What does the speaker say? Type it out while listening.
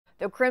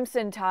The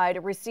Crimson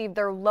Tide received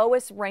their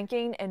lowest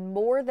ranking in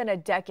more than a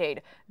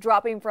decade,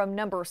 dropping from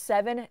number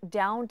 7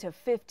 down to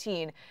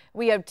 15.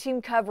 We have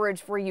team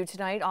coverage for you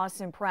tonight.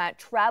 Austin Pratt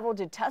traveled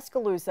to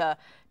Tuscaloosa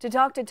to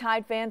talk to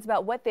Tide fans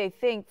about what they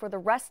think for the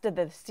rest of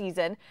the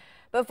season.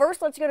 But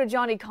first, let's go to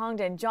Johnny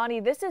Congdon.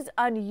 Johnny, this is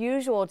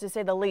unusual to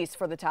say the least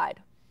for the Tide.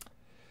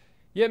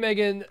 Yeah,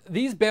 Megan,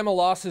 these Bama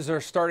losses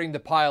are starting to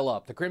pile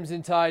up. The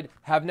Crimson Tide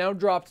have now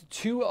dropped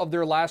 2 of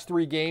their last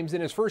 3 games,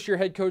 and his first-year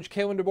head coach,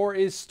 Kalen DeBoer,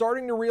 is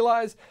starting to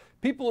realize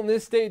people in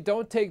this state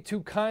don't take too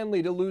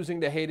kindly to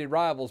losing to hated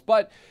rivals.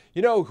 But,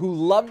 you know who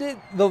loved it?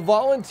 The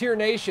Volunteer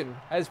Nation,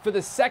 as for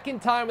the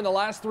second time in the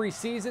last 3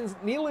 seasons,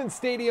 Neyland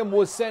Stadium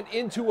was sent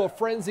into a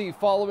frenzy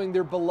following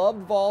their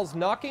beloved Vols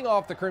knocking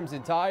off the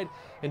Crimson Tide,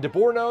 and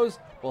DeBoer knows,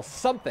 well,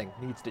 something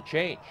needs to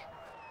change.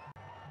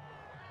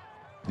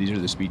 These are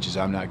the speeches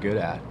I'm not good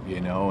at,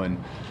 and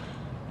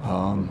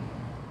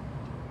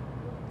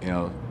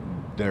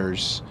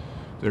there's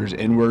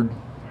inward,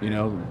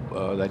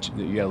 that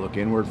you got to look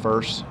inward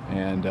first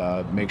and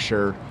make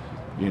sure,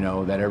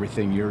 that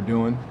everything you're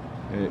doing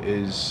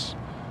is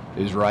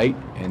right,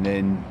 and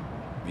then,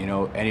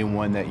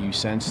 anyone that you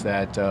sense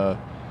that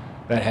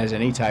that has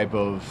any type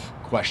of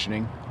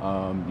questioning,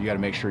 you got to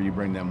make sure you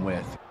bring them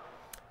with.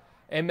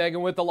 And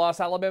Megan, with the loss,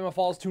 Alabama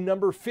falls to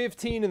number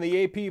 15 in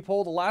the AP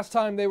poll. The last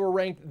time they were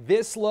ranked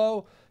this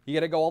low, you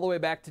got to go all the way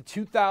back to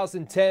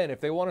 2010.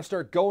 If they want to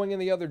start going in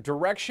the other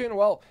direction,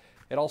 well,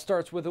 it all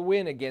starts with a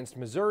win against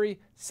Missouri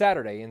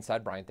Saturday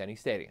inside Bryant-Denny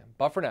Stadium.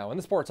 But for now, in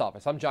the sports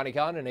office, I'm Johnny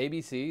Congdon,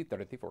 ABC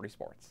 3340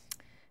 Sports.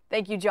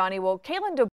 Thank you, Johnny. Well, Kalen